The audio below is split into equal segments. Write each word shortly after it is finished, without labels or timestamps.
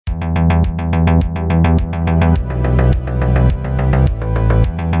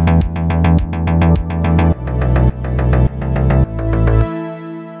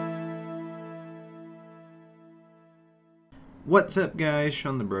What's up guys,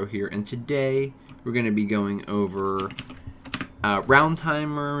 Shawnthebro here, and today we're going to be going over round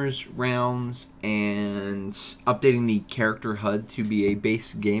timers, rounds, and updating the character HUD to be a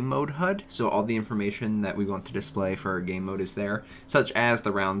base game mode HUD. So all the information that we want to display for our game mode is there, such as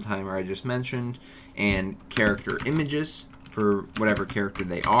the round timer I just mentioned, and character images for whatever character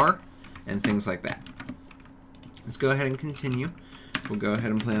they are, and things like that. Let's go ahead and continue. We'll go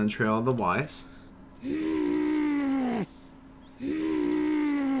ahead and play on Trail of the Wise.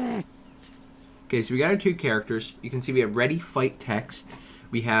 Okay, so we got our two characters. You can see we have ready fight text.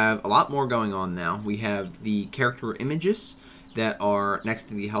 We have a lot more going on now. We have the character images that are next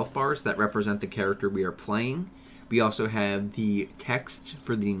to the health bars that represent the character we are playing. We also have the text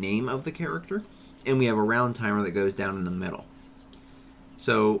for the name of the character. And we have a round timer that goes down in the middle.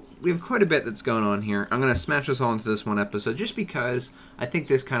 So we have quite a bit that's going on here. I'm going to smash this all into this one episode just because I think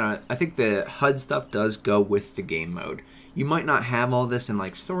the HUD stuff does go with the game mode. You might not have all this in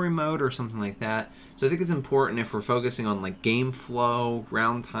like story mode or something like that. So I think it's important if we're focusing on like game flow,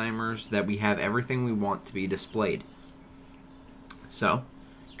 round timers, that we have everything we want to be displayed. So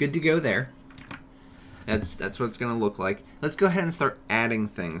good to go there. That's what it's going to look like. Let's go ahead and start adding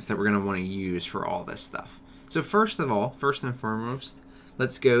things that we're going to want to use for all this stuff. So first and foremost,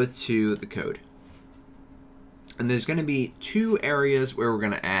 let's go to the code. And there's going to be two areas where we're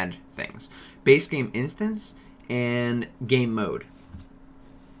going to add things. Base game instance and game mode.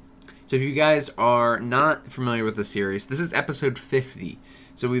 So if you guys are not familiar with the series, this is episode 50.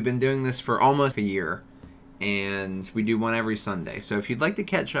 So we've been doing this for almost a year. And we do one every Sunday. So if you'd like to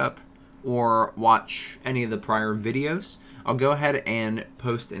catch up or watch any of the prior videos, I'll go ahead and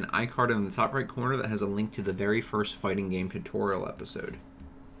post an iCard in the top right corner that has a link to the very first fighting game tutorial episode.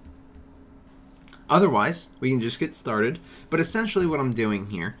 Otherwise, we can just get started, but essentially what I'm doing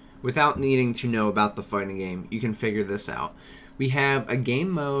here, without needing to know about the fighting game, you can figure this out. We have a game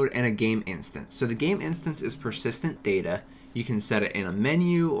mode and a game instance. So the game instance is persistent data. You can set it in a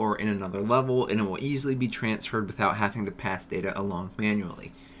menu or in another level, and it will easily be transferred without having to pass data along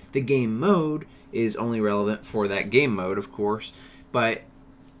manually. The game mode is only relevant for that game mode, of course, but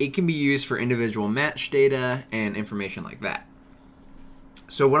it can be used for individual match data and information like that.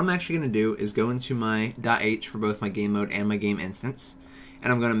 So what I'm actually going to do is go into my .h for both my game mode and my game instance, and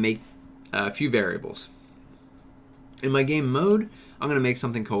I'm going to make a few variables. In my game mode, I'm going to make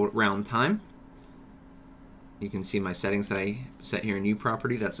something called round time. You can see my settings that I set here in new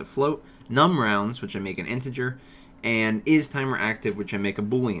property. That's a float. Num rounds, which I make an integer, and is timer active, which I make a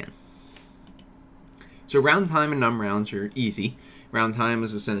boolean. So round time and num rounds are easy. Round time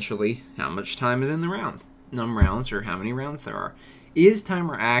is essentially how much time is in the round. Num rounds are how many rounds there are. Is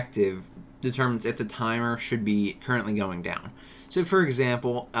timer active determines if the timer should be currently going down. So for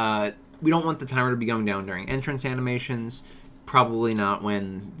example, we don't want the timer to be going down during entrance animations, probably not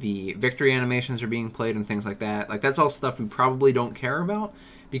when the victory animations are being played and things like that. Like that's all stuff we probably don't care about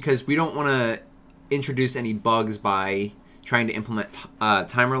because we don't want to introduce any bugs by trying to implement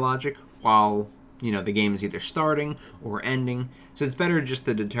timer logic while the game is either starting or ending. So it's better just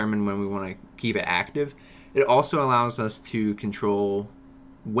to determine when we want to keep it active. It also allows us to control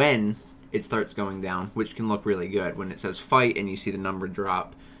when it starts going down, which can look really good. When it says fight and you see the number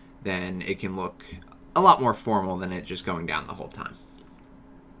drop, then it can look a lot more formal than it just going down the whole time.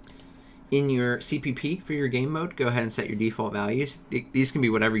 In your CPP for your game mode, go ahead and set your default values. These can be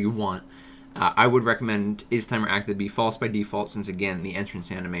whatever you want. I would recommend is timer active be false by default since, again, the entrance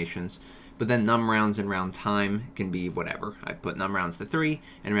animations. But then num rounds and round time can be whatever. I put num rounds to 3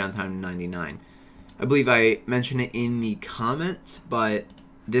 and round time to 99. I believe I mentioned it in the comment, but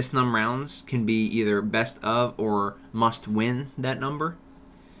this num rounds can be either best of or must win that number.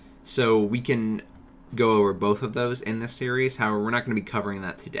 So we can go over both of those in this series. However, we're not going to be covering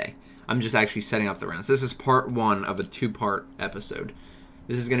that today. I'm just actually setting up the rounds. This is part 1 of a 2-part episode.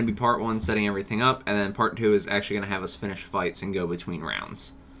 This is going to be part 1, setting everything up, and then part 2 is actually going to have us finish fights and go between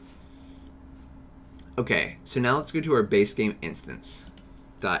rounds. Okay, so now let's go to our base game instance,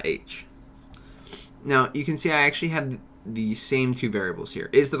 .h. Now, you can see I actually have the same two variables here.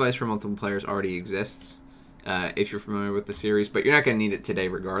 Is device for multiple players already exists, if you're familiar with the series, but you're not going to need it today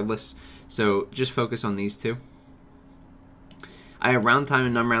regardless, so just focus on these two. I have round time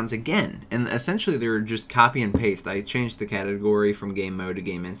and num rounds again, and essentially they're just copy and paste. I changed the category from game mode to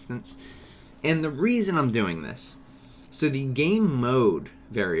game instance, and the reason I'm doing this, so the game mode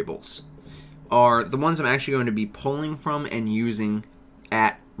variables are the ones I'm actually going to be pulling from and using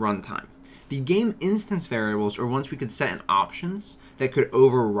at runtime. The game instance variables are ones we could set in options that could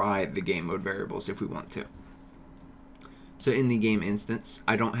override the game mode variables if we want to. So in the game instance,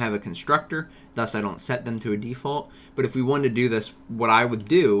 I don't have a constructor, thus I don't set them to a default. But if we wanted to do this, what I would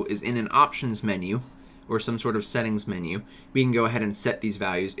do is in an options menu or some sort of settings menu, we can go ahead and set these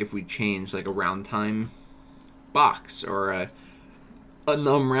values if we change like a round time box or a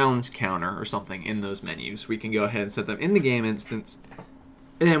num rounds counter or something in those menus. We can go ahead and set them in the game instance.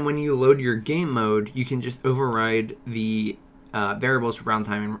 And then when you load your game mode, you can just override the variables for round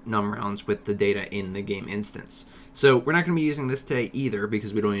time and num rounds with the data in the game instance. So we're not going to be using this today either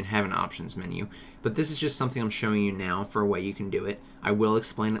because we don't even have an options menu. But this is just something I'm showing you now for a way you can do it. I will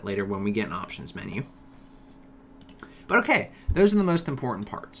explain it later when we get an options menu. But okay, those are the most important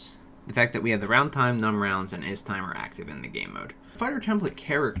parts. The fact that we have the round time, num rounds, and is timer active in the game mode. Fighter template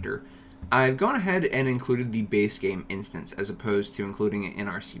character, I've gone ahead and included the base game instance as opposed to including it in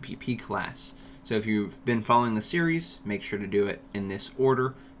our CPP class. So if you've been following the series, make sure to do it in this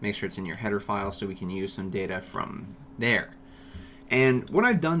order. Make sure it's in your header file so we can use some data from there. And what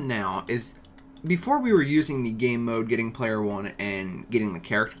I've done now is, before we were using the game mode, getting player 1 and getting the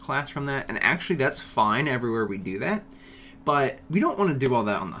character class from that, and actually that's fine everywhere we do that, but we don't want to do all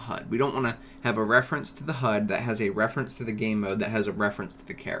that on the HUD. We don't want to have a reference to the HUD that has a reference to the game mode that has a reference to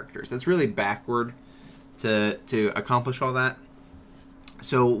the characters. That's really backward to accomplish all that.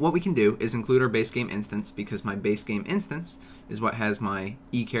 So what we can do is include our base game instance, because my base game instance is what has my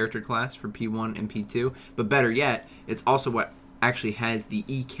E character class for P1 and P2, but better yet, it's also what actually has the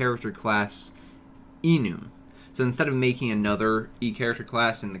E character class enum. So instead of making another E character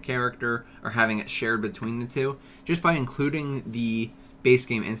class in the character or having it shared between the two, just by including the base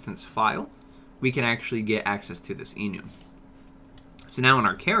game instance file, we can actually get access to this enum. So now in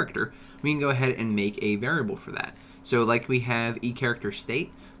our character, we can go ahead and make a variable for that. So like we have eCharacter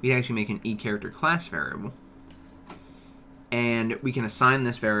state, we can actually make an eCharacter class variable. And we can assign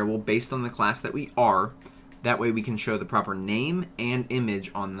this variable based on the class that we are. That way we can show the proper name and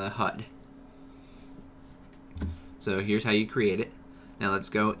image on the HUD. So here's how you create it. Now let's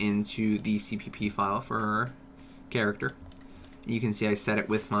go into the CPP file for our character. You can see I set it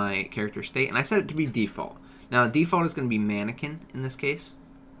with my character state, and I set it to be default. Now default is going to be mannequin in this case.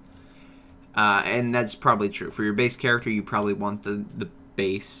 And that's probably true. For your base character, you probably want the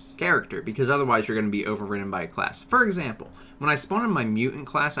base character, because otherwise you're going to be overridden by a class. For example, when I spawn in my mutant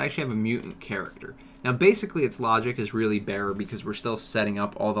class, I actually have a mutant character. Now basically its logic is really bare because we're still setting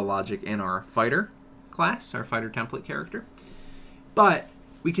up all the logic in our fighter class, our fighter template character. But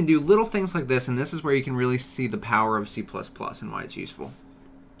we can do little things like this, and this is where you can really see the power of C++ and why it's useful.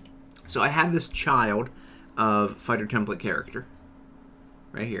 So I have this child of fighter template character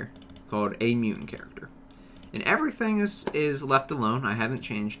right here, called a mutant character. And everything is left alone. I haven't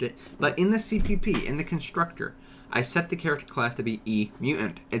changed it. But in the CPP, in the constructor, I set the character class to be E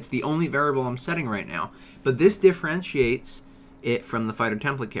mutant. It's the only variable I'm setting right now. But this differentiates it from the fighter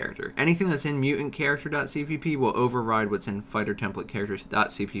template character. Anything that's in mutant character.cpp will override what's in fighter template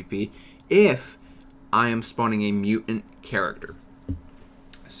characters.cpp if I am spawning a mutant character.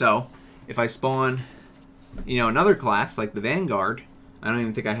 So if I spawn, another class like the Vanguard, I don't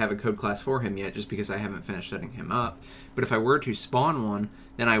even think I have a code class for him yet just because I haven't finished setting him up. But if I were to spawn one,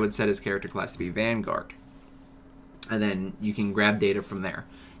 then I would set his character class to be Vanguard. And then you can grab data from there.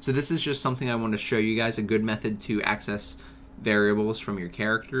 So this is just something I want to show you guys, a good method to access variables from your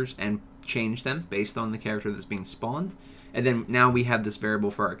characters and change them based on the character that's being spawned. And then now we have this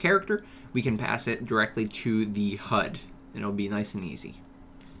variable for our character. We can pass it directly to the HUD. And it'll be nice and easy.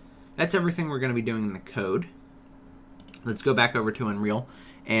 That's everything we're going to be doing in the code. Let's go back over to Unreal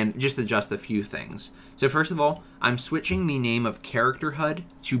and just adjust a few things. So first of all, I'm switching the name of character HUD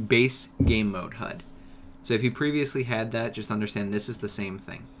to base game mode HUD. So if you previously had that, just understand this is the same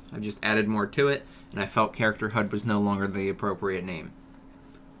thing. I've just added more to it, and I felt character HUD was no longer the appropriate name.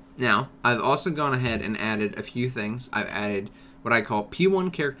 Now, I've also gone ahead and added a few things. I've added what I call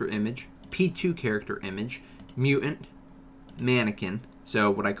P1 character image, P2 character image, mutant, mannequin, so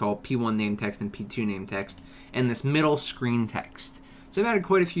what I call P1 name text and P2 name text, and this middle screen text. So I've added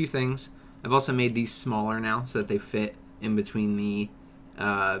quite a few things. I've also made these smaller now so that they fit in between the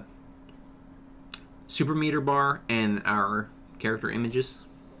super meter bar and our character images.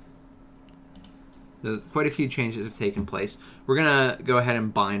 So quite a few changes have taken place. We're going to go ahead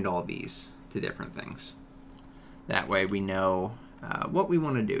and bind all these to different things. That way we know what we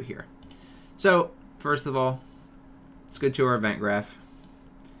want to do here. So first of all, let's go to our event graph.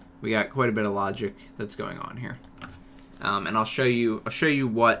 We got quite a bit of logic that's going on here. And I'll show you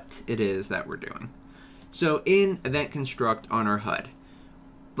what it is that we're doing. So in event construct on our HUD,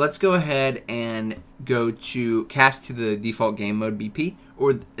 let's go ahead and go to cast to the default game mode BP,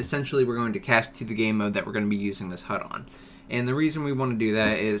 or essentially we're going to cast to the game mode that we're going to be using this HUD on. And the reason we want to do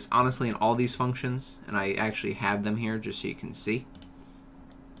that is, honestly, in all these functions, and I actually have them here just so you can see,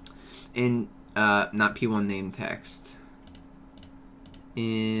 in, not P1 name text,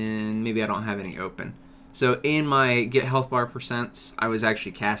 in, maybe I don't have any open. So in my get health bar percents, I was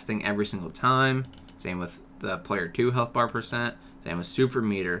actually casting every single time. Same with the player 2 health bar percent. Same with super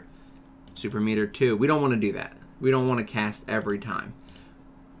meter 2. We don't want to do that. We don't want to cast every time.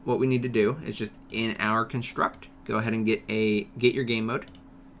 What we need to do is just in our construct, go ahead and get your game mode,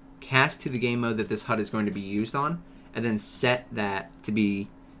 cast to the game mode that this HUD is going to be used on, and then set that to be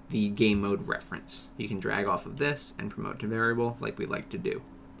the game mode reference. You can drag off of this and promote to variable like we like to do.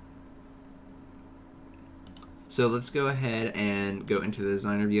 So let's go ahead and go into the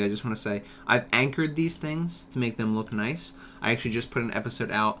designer view. I just want to say I've anchored these things to make them look nice. I actually just put an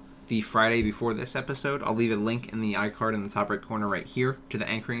episode out the Friday before this episode. I'll leave a link in the iCard in the top right corner right here to the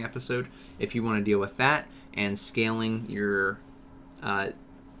anchoring episode if you want to deal with that and scaling your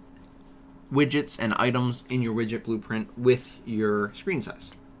widgets and items in your widget blueprint with your screen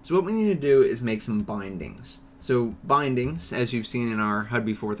size. So what we need to do is make some bindings. So bindings, as you've seen in our HUD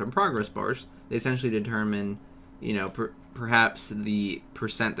before with our progress bars, they essentially determine, you know, perhaps the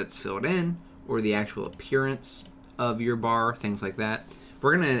percent that's filled in or the actual appearance of your bar, things like that.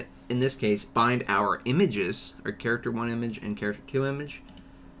 We're going to, in this case, bind our images, our character 1 image and character 2 image,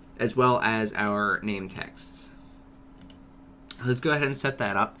 as well as our name texts. Let's go ahead and set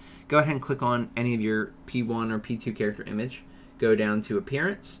that up. Go ahead and click on any of your P1 or P2 character image. Go down to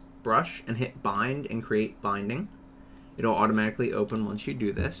Appearance, Brush, and hit Bind and create binding. It'll automatically open once you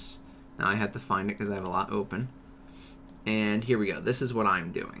do this. Now I have to find it because I have a lot open. And here we go. This is what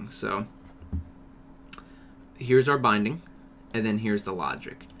I'm doing. So here's our binding, and then here's the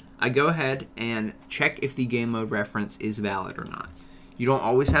logic. I go ahead and check if the game mode reference is valid or not. You don't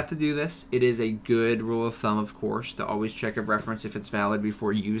always have to do this. It is a good rule of thumb, of course, to always check a reference if it's valid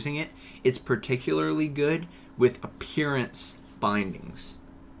before using it. It's particularly good with appearance bindings.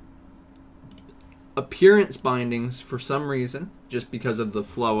 Appearance bindings, for some reason, just because of the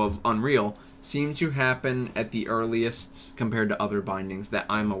flow of Unreal, seem to happen at the earliest compared to other bindings that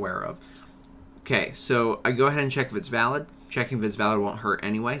I'm aware of. Okay, so I go ahead and check if it's valid. Checking if it's valid won't hurt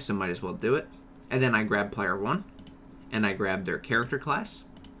anyway, so might as well do it. And then I grab player 1, and I grab their character class,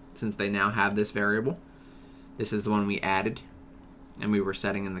 since they now have this variable. This is the one we added, and we were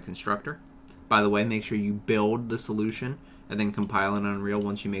setting in the constructor. By the way, make sure you build the solution, and then compile in Unreal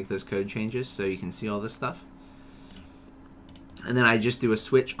once you make those code changes, so you can see all this stuff. And then I just do a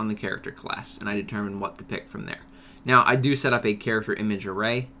switch on the character class, and I determine what to pick from there. Now, I do set up a character image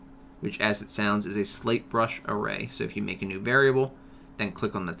array, which, as it sounds, is a slate brush array. So if you make a new variable, then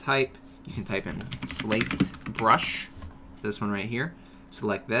click on the type, you can type in slate brush. It's this one right here.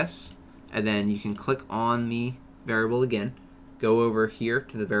 Select this, and then you can click on the variable again, go over here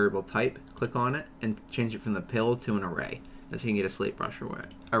to the variable type, click on it, and change it from the pill to an array. That's how you can get a slate brush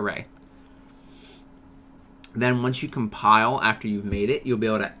array. Then once you compile after you've made it, you'll be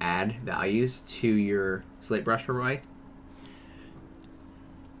able to add values to your slate brush array.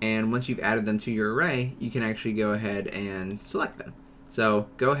 And once you've added them to your array, you can actually go ahead and select them. So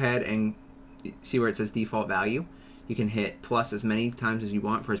go ahead and see where it says default value. You can hit plus as many times as you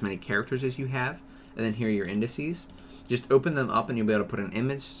want for as many characters as you have. And then here are your indices. Just open them up and you'll be able to put an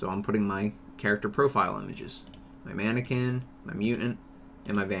image. So I'm putting my character profile images. My mannequin, my mutant,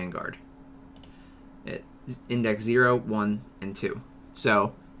 and my vanguard. Index 0, 1, and 2.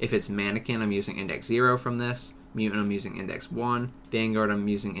 So if it's mannequin, I'm using index 0 from this. Mutant, I'm using index 1. Vanguard, I'm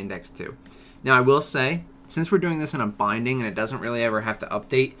using index 2. Now, I will say, since we're doing this in a binding and it doesn't really ever have to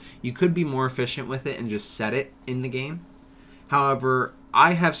update, you could be more efficient with it and just set it in the game. However,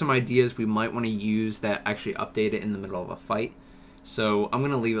 I have some ideas we might want to use that actually update it in the middle of a fight. So I'm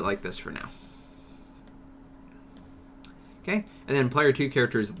going to leave it like this for now. Okay, and then player 2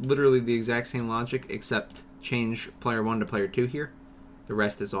 character is literally the exact same logic, except change player 1 to player 2 here. The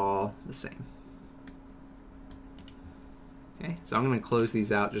rest is all the same. Okay, so I'm going to close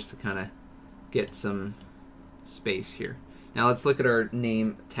these out just to kind of get some space here. Now let's look at our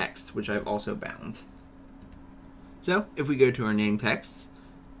name text, which I've also bound. So if we go to our name texts,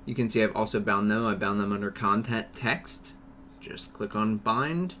 you can see I've also bound them. I bound them under content text. Just click on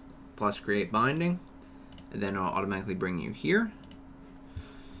bind plus create binding, and then it'll automatically bring you here.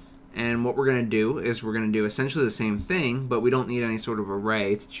 And what we're going to do is we're going to do essentially the same thing, but we don't need any sort of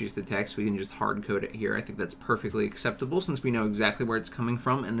array to choose the text. We can just hard code it here. I think that's perfectly acceptable since we know exactly where it's coming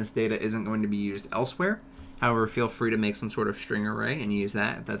from and this data isn't going to be used elsewhere. However, feel free to make some sort of string array and use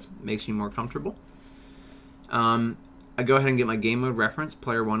that if that makes you more comfortable. I go ahead and get my game mode reference,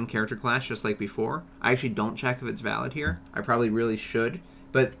 player 1 character class, just like before. I actually don't check if it's valid here. I probably really should,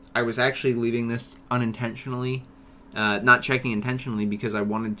 but I was actually leaving this unintentionally, not checking intentionally, because I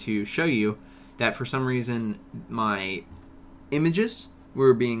wanted to show you that for some reason my images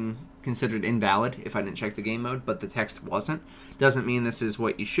were being considered invalid if I didn't check the game mode, but the text wasn't. Doesn't mean this is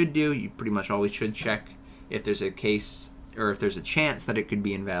what you should do. You pretty much always should check if there's a case or if there's a chance that it could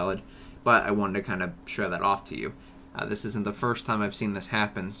be invalid, but I wanted to kind of show that off to you. This isn't the first time I've seen this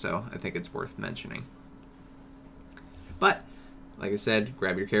happen, so I think it's worth mentioning. But, like I said,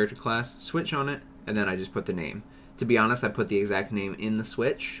 grab your character class, switch on it, and then I just put the name. To be honest, I put the exact name in the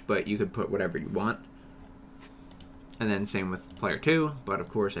switch, but you could put whatever you want. And then same with player 2, but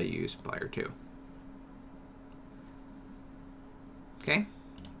of course I use player 2. Okay,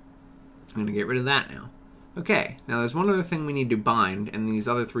 I'm going to get rid of that now. Okay, now there's one other thing we need to bind, and these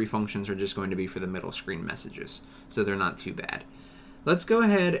other 3 functions are just going to be for the middle screen messages, so they're not too bad. Let's go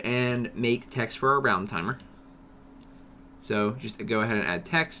ahead and make text for our round timer. So just go ahead and add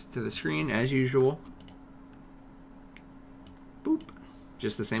text to the screen as usual. Boop.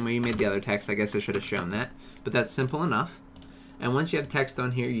 Just the same way you made the other text. I guess I should have shown that, but that's simple enough. And once you have text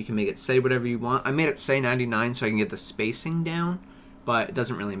on here, you can make it say whatever you want. I made it say 99 so I can get the spacing down, but it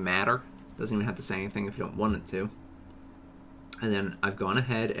doesn't really matter. Doesn't even have to say anything if you don't want it to. And then I've gone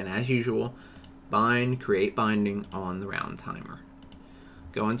ahead and, as usual, create binding on the round timer.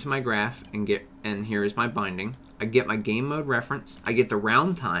 Go into my graph and here is my binding. I get my game mode reference. I get the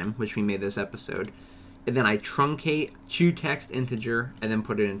round time, which we made this episode, and then I truncate to text integer and then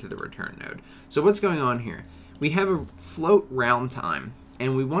put it into the return node. So what's going on here? We have a float round time,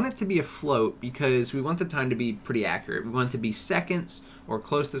 and we want it to be a float because we want the time to be pretty accurate. We want it to be seconds or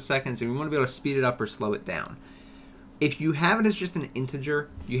close to seconds, and we want to be able to speed it up or slow it down. If you have it as just an integer,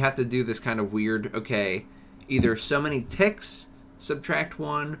 you have to do this kind of weird, okay, either so many ticks, subtract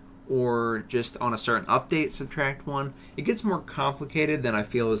 1, or just on a certain update, subtract 1. It gets more complicated than I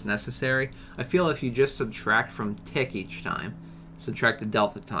feel is necessary. I feel if you just subtract from tick each time, subtract the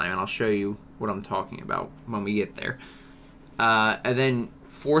delta time, and I'll show you what I'm talking about when we get there. And then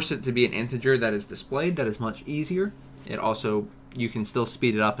force it to be an integer that is displayed. That is much easier. It also, you can still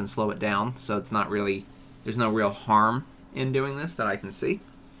speed it up and slow it down, so it's not really, there's no real harm in doing this that I can see.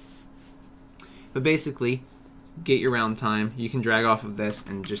 But basically, get your round time. You can drag off of this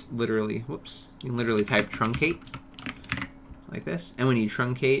and just literally, whoops, you can literally type truncate like this. And when you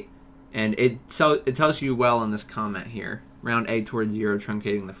truncate, and it tells you well in this comment here, round A towards 0,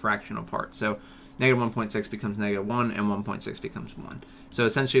 truncating the fractional part. So negative 1.6 becomes negative 1, and 1.6 becomes 1. So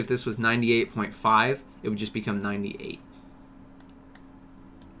essentially, if this was 98.5, it would just become 98.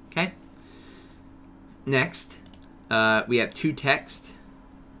 Okay? Next, we have to text.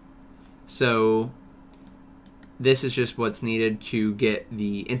 So this is just what's needed to get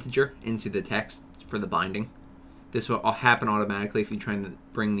the integer into the text for the binding. This will all happen automatically if you try to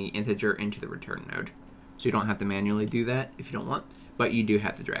bring the integer into the return node. So you don't have to manually do that if you don't want, but you do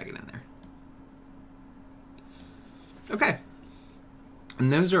have to drag it in there. Okay.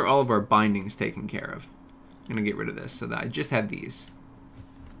 And those are all of our bindings taken care of. I'm going to get rid of this so that I just have these.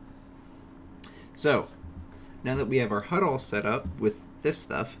 So, now that we have our HUD all set up with this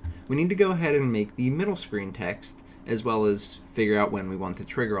stuff, we need to go ahead and make the middle screen text, as well as figure out when we want to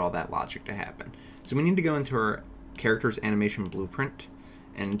trigger all that logic to happen. So we need to go into our character's animation blueprint,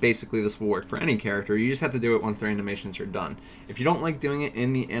 and basically this will work for any character. You just have to do it once their animations are done. If you don't like doing it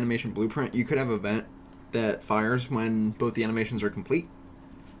in the animation blueprint, you could have an event that fires when both the animations are complete,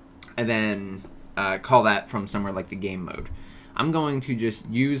 and then call that from somewhere like the game mode. I'm going to just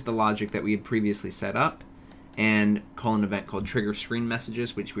use the logic that we had previously set up and call an event called trigger screen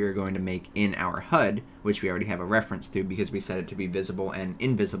messages, which we are going to make in our HUD, which we already have a reference to because we set it to be visible and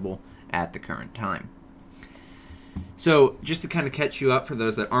invisible at the current time. So just to kind of catch you up for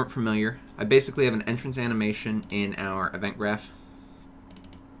those that aren't familiar, I basically have an entrance animation in our event graph.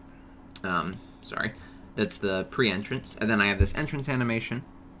 Sorry, that's the pre-entrance, and then I have this entrance animation,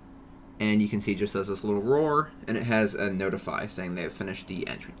 and you can see it just does this little roar, and it has a notify saying they have finished the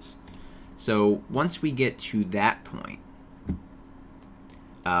entrance. So once we get to that point,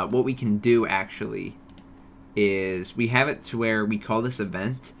 what we can do actually is we have it to where we call this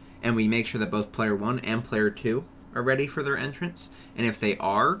event, and we make sure that both player 1 and player 2 are ready for their entrance. And if they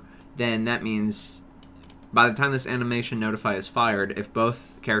are, then that means by the time this animation notify is fired, if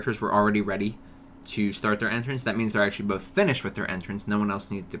both characters were already ready to start their entrance, that means they're actually both finished with their entrance. No one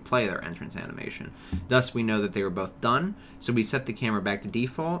else needs to play their entrance animation. Thus, we know that they were both done. So we set the camera back to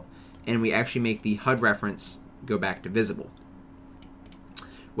default, and we actually make the HUD reference go back to visible.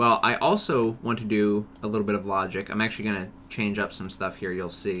 Well, I also want to do a little bit of logic. I'm actually going to change up some stuff here, you'll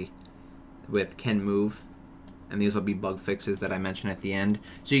see, with can move. And these will be bug fixes that I mentioned at the end.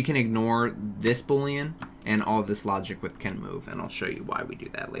 So you can ignore this Boolean and all this logic with can move, and I'll show you why we do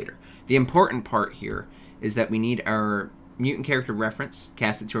that later. The important part here is that we need our mutant character reference,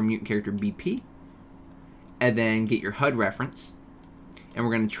 cast it to our mutant character BP, and then get your HUD reference, and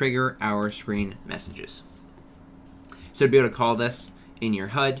we're going to trigger our screen messages. So to be able to call this in your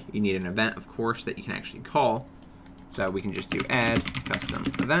HUD, you need an event, of course, that you can actually call. So we can just do add custom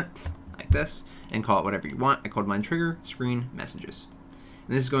event like this and call it whatever you want. I called mine trigger screen messages.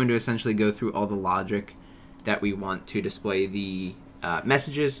 And this is going to essentially go through all the logic that we want to display the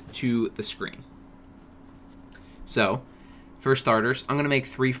messages to the screen. So for starters, I'm going to make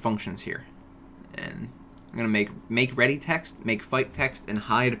 3 functions here. And I'm going to make ready text, make fight text, and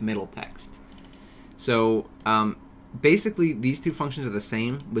hide middle text. So basically, these 2 functions are the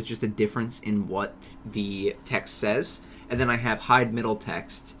same, with just a difference in what the text says. And then I have hide middle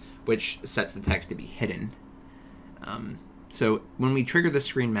text, which sets the text to be hidden. So when we trigger the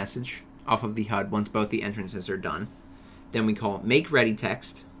screen message off of the HUD, once both the entrances are done, then we call make ready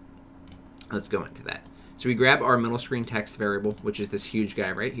text. Let's go into that. So we grab our middle screen text variable, which is this huge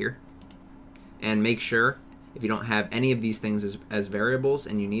guy right here, and make sure if you don't have any of these things as variables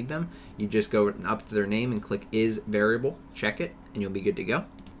and you need them, you just go up to their name and click is variable, check it, and you'll be good to go.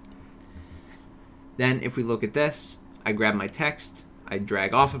 Then if we look at this, I grab my text, I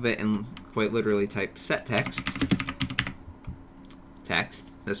drag off of it and quite literally type set text,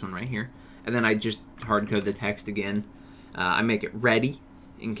 this one right here, and then I just hard code the text again. I make it ready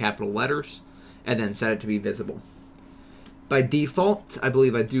in capital letters and then set it to be visible. By default, I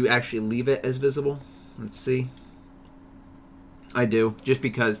believe I do actually leave it as visible. Let's see. I do, just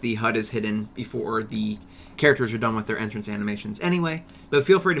because the HUD is hidden before the characters are done with their entrance animations anyway, but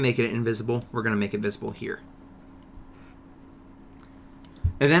feel free to make it invisible. We're going to make it visible here.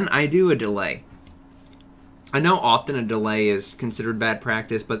 And then I do a delay. I know often a delay is considered bad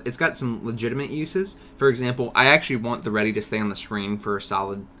practice, but it's got some legitimate uses. For example, I actually want the ready to stay on the screen for a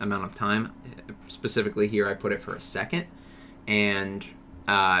solid amount of time. Specifically here, I put it for a second. And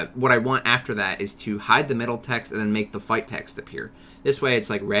what I want after that is to hide the middle text and then make the fight text appear. This way it's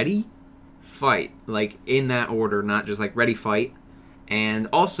like ready, fight, like in that order, not just like ready, fight. And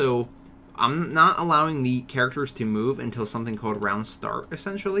also, I'm not allowing the characters to move until something called round start,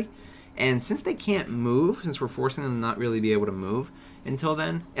 essentially. And since they can't move, since we're forcing them to not really be able to move until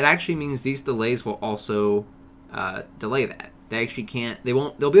then, it actually means these delays will also delay that. They actually can't,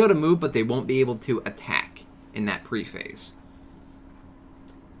 they'll be able to move, but they won't be able to attack in that pre-phase.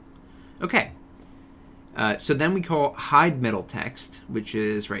 Okay, so then we call hide middle text, which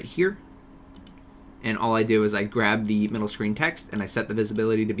is right here. And all I do is I grab the middle screen text and I set the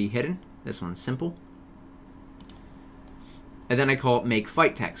visibility to be hidden. This one's simple. And then I call make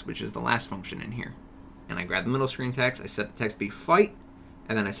fight text, which is the last function in here. And I grab the middle screen text, I set the text to be fight,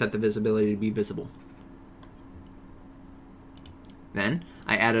 and then I set the visibility to be visible. Then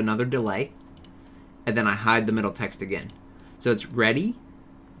I add another delay, and then I hide the middle text again. So it's ready,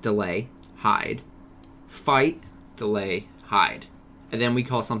 delay, hide, fight, delay, hide. And then we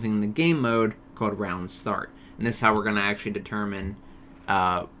call something in the game mode called round start. And this is how we're going to actually determine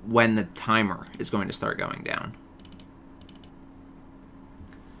when the timer is going to start going down.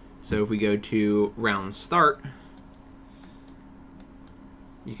 So if we go to round start,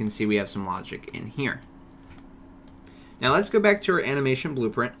 you can see we have some logic in here. Now let's go back to our animation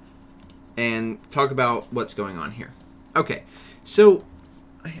blueprint and talk about what's going on here. Okay, so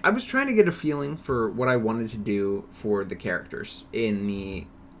I was trying to get a feeling for what I wanted to do for the characters in the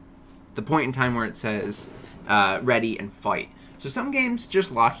point in time where it says ready and fight. So some games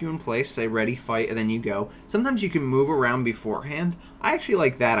just lock you in place, say ready, fight, and then you go. Sometimes you can move around beforehand. I actually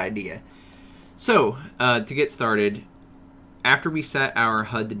like that idea. So to get started, after we set our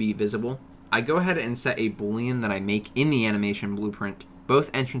HUD to be visible, I go ahead and set a Boolean that I make in the animation blueprint,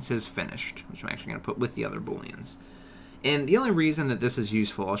 both entrances finished, which I'm actually going to put with the other Booleans. And the only reason that this is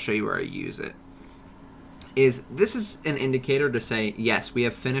useful, I'll show you where I use it, is this is an indicator to say, yes, we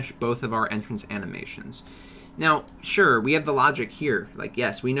have finished both of our entrance animations. Now, sure, we have the logic here. Like,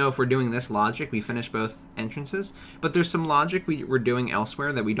 yes, we know if we're doing this logic, we finish both entrances, but there's some logic we're doing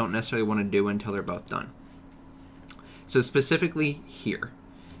elsewhere that we don't necessarily want to do until they're both done. So specifically here,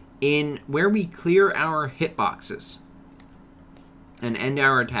 in where we clear our hitboxes and end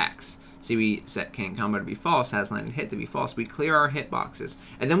our attacks, see, we set can combo to be false, has landed hit to be false. We clear our hitboxes,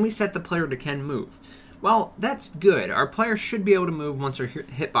 and then we set the player to can move. Well, that's good. Our player should be able to move once our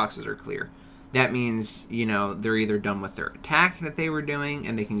hitboxes are clear. that means, you know, they're either done with their attack that they were doing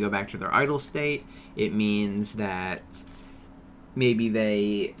and they can go back to their idle state. It means that maybe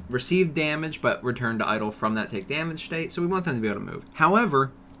they received damage but returned to idle from that take damage state. So we want them to be able to move.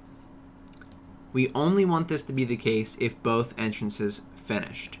 However, we only want this to be the case if both entrances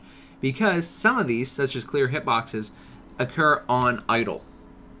finished. Because some of these, such as clear hitboxes, occur on idle.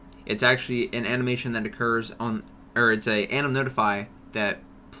 It's actually an animation that occurs on, or it's a anim notify that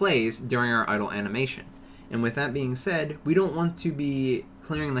plays during our idle animation. And with that being said, we don't want to be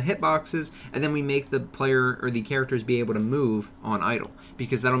clearing the hitboxes and then we make the player or the characters be able to move on idle,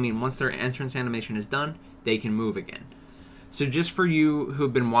 because that'll mean once their entrance animation is done, they can move again. So just for you who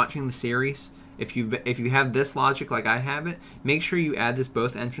have been watching the series, if you have this logic like I have it, make sure you add this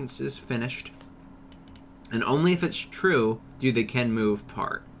both entrances finished, and only if it's true do the can move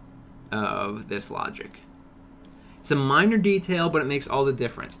part of this logic. It's a minor detail, but it makes all the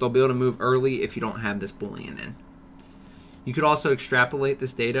difference. They'll be able to move early if you don't have this boolean in. You could also extrapolate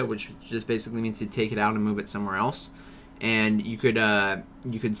this data, which just basically means to take it out and move it somewhere else. And you could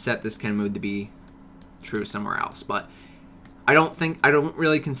set this can move to be true somewhere else. But I don't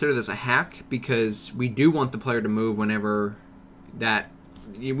really consider this a hack, because we do want the player to move whenever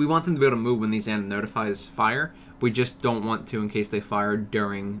we want them to be able to move when these anim notifies fire. We just don't want to in case they fire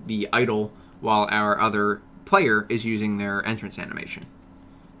during the idle while our other player is using their entrance animation.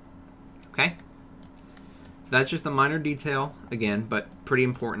 Okay? So that's just a minor detail, again, but pretty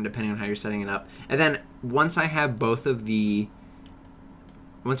important depending on how you're setting it up. And then once I have once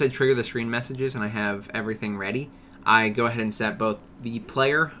I trigger the screen messages and I have everything ready, I go ahead and set both the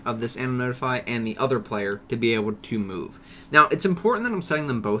player of this anim notify and the other player to be able to move. Now, it's important that I'm setting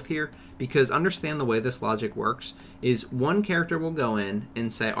them both here, because understand the way this logic works is one character will go in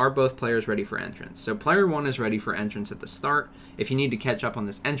and say, are both players ready for entrance? So player 1 is ready for entrance at the start. If you need to catch up on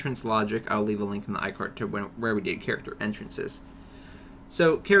this entrance logic, I'll leave a link in the iCard to where we did character entrances.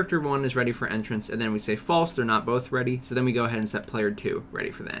 So character 1 is ready for entrance, and then we say false, they're not both ready. So then we go ahead and set player 2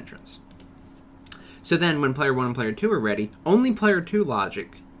 ready for the entrance. So then when player 1 and player 2 are ready, only player 2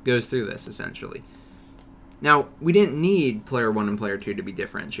 logic goes through this, essentially. Now, we didn't need player 1 and player 2 to be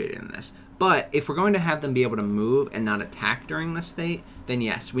differentiated in this, but if we're going to have them be able to move and not attack during this state, then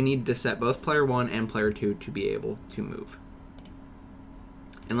yes, we need to set both player 1 and player 2 to be able to move.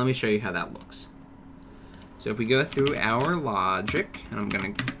 And let me show you how that looks. So if we go through our logic, and I'm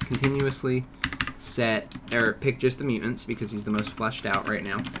going to continuously pick just the mutants because he's the most fleshed out right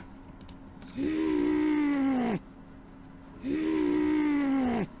now.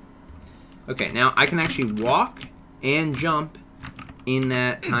 Okay, now I can actually walk and jump in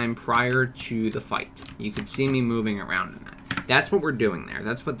that time prior to the fight. You can see me moving around in that. That's what we're doing there.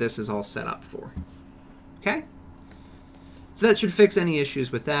 That's what this is all set up for. Okay? So that should fix any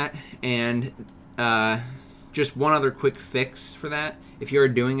issues with that. And just one other quick fix for that. If you're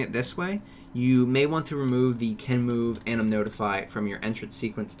doing it this way, you may want to remove the can move anim notify from your entrance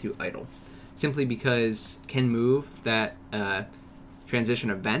sequence to idle. Simply because can move, that transition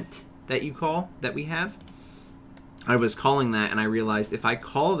event that we have, I was calling that and I realized if I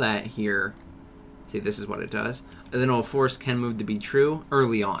call that here, see, this is what it does, and then it'll force can move to be true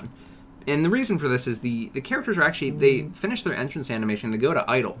early on. And the reason for this is the characters are actually, they finish their entrance animation, they go to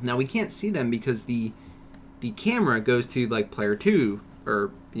idle. Now we can't see them because the camera goes to like player 2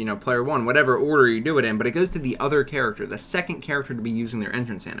 or, you know, player 1, whatever order you do it in, but it goes to the other character, the second character to be using their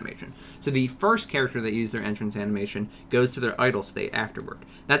entrance animation. So the first character that used their entrance animation goes to their idle state afterward.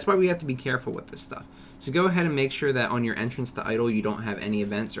 That's why we have to be careful with this stuff. So go ahead and make sure that on your entrance to idle you don't have any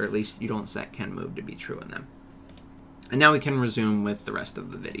events, or at least you don't set can move to be true in them. And now we can resume with the rest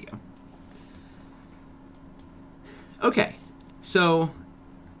of the video. Okay, so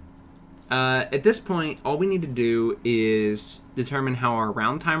at this point, all we need to do is determine how our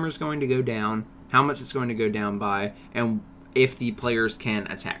round timer is going to go down, how much it's going to go down by, and if the players can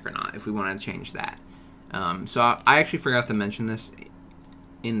attack or not, if we want to change that. So I actually forgot to mention this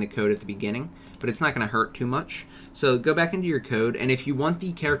in the code at the beginning, but it's not going to hurt too much. So go back into your code, and if you want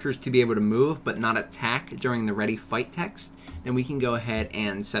the characters to be able to move but not attack during the ready fight text, then we can go ahead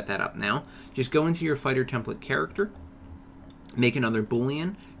and set that up now. Just go into your fighter template character, make another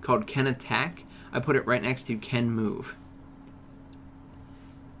boolean called can attack. I put it right next to can move.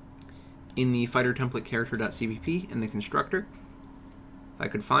 In the fighter template character.cpp in the constructor, if I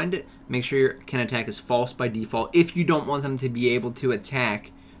could find it, make sure your can attack is false by default if you don't want them to be able to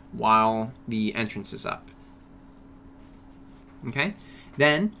attack while the entrance is up. Okay?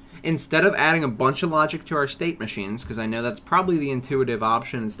 Then, instead of adding a bunch of logic to our state machines, because I know that's probably the intuitive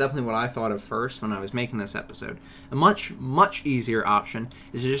option, it's definitely what I thought of first when I was making this episode, a much, much easier option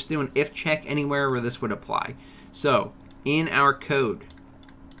is to just do an if check anywhere where this would apply. So, in our code,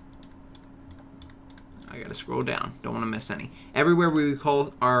 I gotta scroll down, don't want to miss any. Everywhere we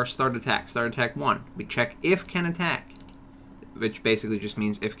call our start attack 1, we check if can attack, which basically just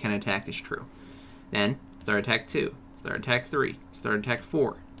means if can attack is true. Then, start attack 2, start attack 3, start attack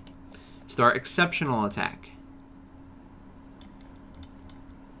 4, start exceptional attack.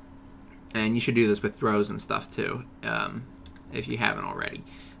 And you should do this with throws and stuff too, if you haven't already.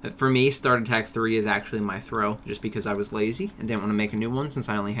 For me, start attack 3 is actually my throw, just because I was lazy and didn't want to make a new one since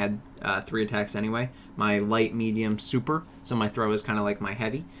I only had 3 attacks anyway. My light, medium, super, so my throw is kind of like my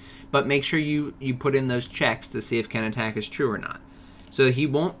heavy. But make sure you put in those checks to see if can attack is true or not. So he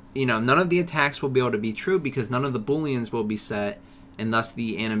won't, none of the attacks will be able to be true because none of the booleans will be set, and thus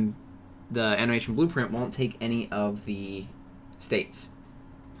the animation blueprint won't take any of the states.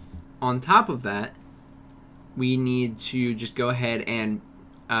 On top of that, we need to just go ahead and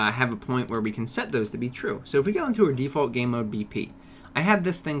have a point where we can set those to be true. So if we go into our default game mode BP, I have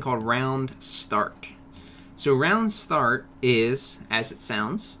this thing called round start. So round start is, as it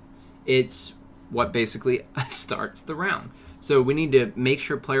sounds, it's what basically starts the round. So we need to make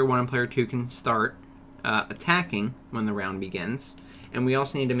sure player 1 and player 2 can start attacking when the round begins. And we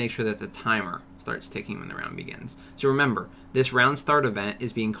also need to make sure that the timer starts ticking when the round begins. So remember, this round start event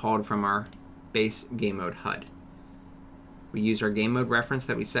is being called from our base game mode HUD. We use our game mode reference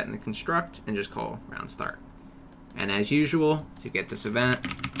that we set in the construct and just call round start. And as usual, to get this event,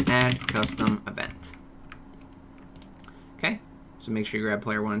 add custom event. Okay, so make sure you grab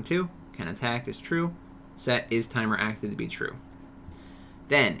player 1 and 2, can attack is true, set is timer active to be true.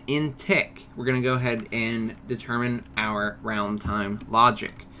 Then in tick, we're going to go ahead and determine our round time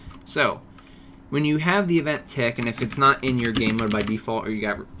logic. So when you have the event tick, and if it's not in your game mode by default or you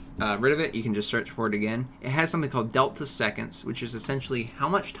got rid of it, you can just search for it again. It has something called delta seconds, which is essentially how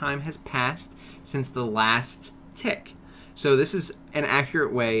much time has passed since the last tick. So this is an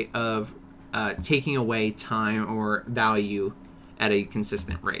accurate way of taking away time or value at a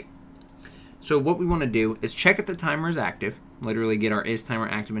consistent rate. So what we want to do is check if the timer is active, literally get our is timer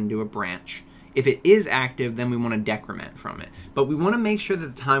active and do a branch. If it is active, then we want to decrement from it. But we want to make sure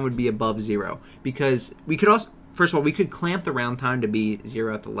that the time would be above 0, because we could also, first of all, we could clamp the round time to be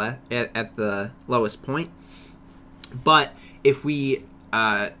 0 at the lowest point. But if we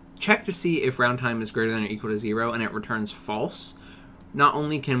check to see if round time is greater than or equal to 0 and it returns false, not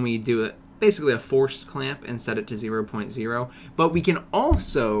only can we do it basically a forced clamp and set it to 0.0, but we can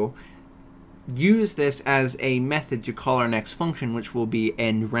also use this as a method to call our next function, which will be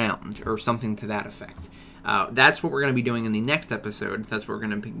end round or something to that effect. That's what we're going to be doing in the next episode. That's what we're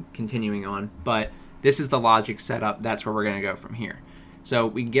going to be continuing on. But this is the logic setup. That's where we're going to go from here. So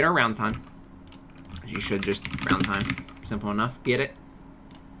we get our round time. You should just round time. Simple enough. Get it.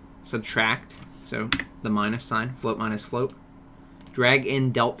 Subtract. So the minus sign. Float minus float. Drag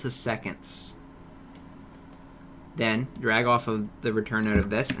in delta seconds. Then drag off of the return node of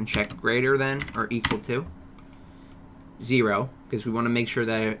this and check greater than or equal to 0, because we want to make sure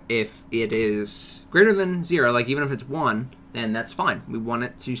that if it is greater than 0, like even if it's 1, then that's fine. We want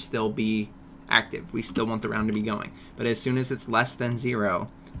it to still be active. We still want the round to be going. But as soon as it's less than 0,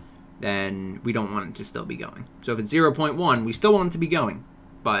 then we don't want it to still be going. So if it's 0.1, we still want it to be going.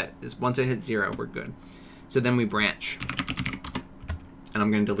 But once it hits 0, we're good. So then we branch. And I'm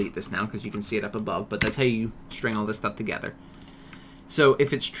going to delete this now because you can see it up above, but that's how you string all this stuff together. So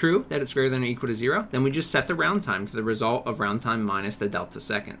if it's true that it's greater than or equal to 0, then we just set the round time to the result of round time minus the delta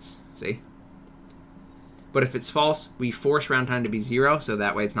seconds. See? But if it's false, we force round time to be 0, so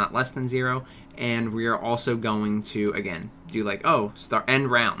that way it's not less than 0. And we are also going to, again, do like, start end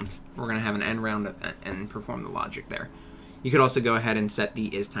round. We're going to have an end round event and perform the logic there. You could also go ahead and set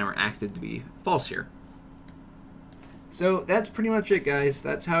the is timer active to be false here. So that's pretty much it, guys.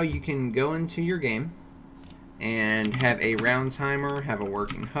 That's how you can go into your game and have a round timer, have a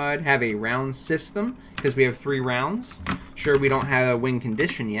working HUD, have a round system, because we have 3 rounds. Sure, we don't have a win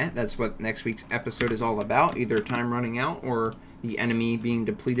condition yet. That's what next week's episode is all about, either time running out or the enemy being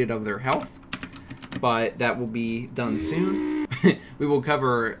depleted of their health. But that will be done soon. We will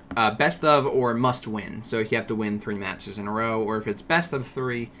cover best of or must win. So if you have to win 3 matches in a row, or if it's best of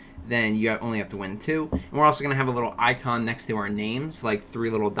 3, then you only have to win 2. And we're also going to have a little icon next to our names, like 3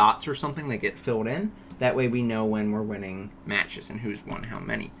 little dots or something that get filled in. That way we know when we're winning matches and who's won how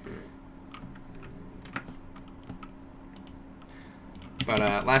many. But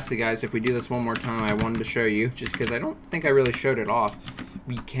lastly, guys, if we do this one more time, I wanted to show you, just because I don't think I really showed it off.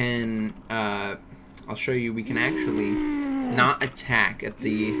 we can, I'll show you, we can actually not attack at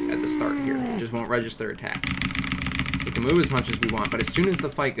the start here. It just won't register attack. We can move as much as we want, but as soon as the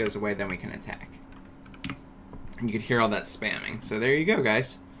fight goes away, then we can attack. And you can hear all that spamming. So there you go,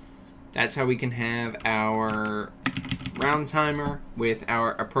 guys. That's how we can have our round timer with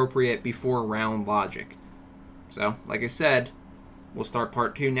our appropriate before round logic. So, like I said, we'll start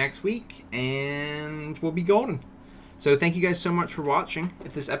part 2 next week, and we'll be golden. So thank you guys so much for watching.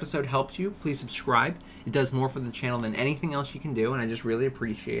 If this episode helped you, please subscribe. It does more for the channel than anything else you can do, and I just really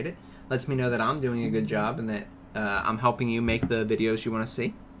appreciate it. Lets me know that I'm doing a good job and that I'm helping you make the videos you want to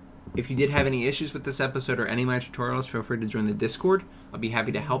see. If you did have any issues with this episode or any of my tutorials, feel free to join the Discord. I'll be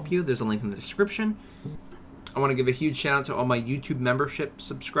happy to help you. There's a link in the description. I want to give a huge shout out to all my YouTube membership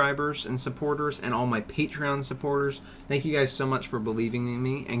subscribers and supporters and all my Patreon supporters. Thank you guys so much for believing in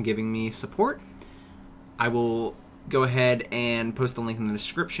me and giving me support. I will go ahead and post a link in the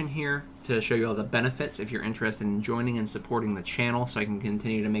description here to show you all the benefits if you're interested in joining and supporting the channel so I can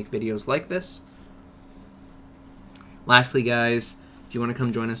continue to make videos like this. Lastly, guys, if you want to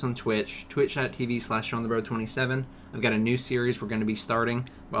come join us on Twitch, twitch.tv/Shawnthebro27. I've got a new series we're going to be starting.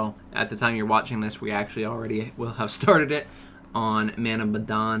 Well, at the time you're watching this, we actually already will have started it on Mana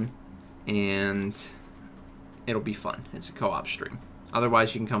Badan, and it'll be fun. It's a co-op stream.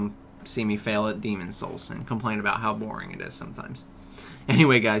 Otherwise, you can come see me fail at Demon Souls and complain about how boring it is sometimes.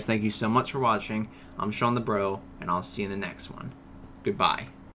 Anyway, guys, thank you so much for watching. I'm Shawnthebro, and I'll see you in the next one. Goodbye.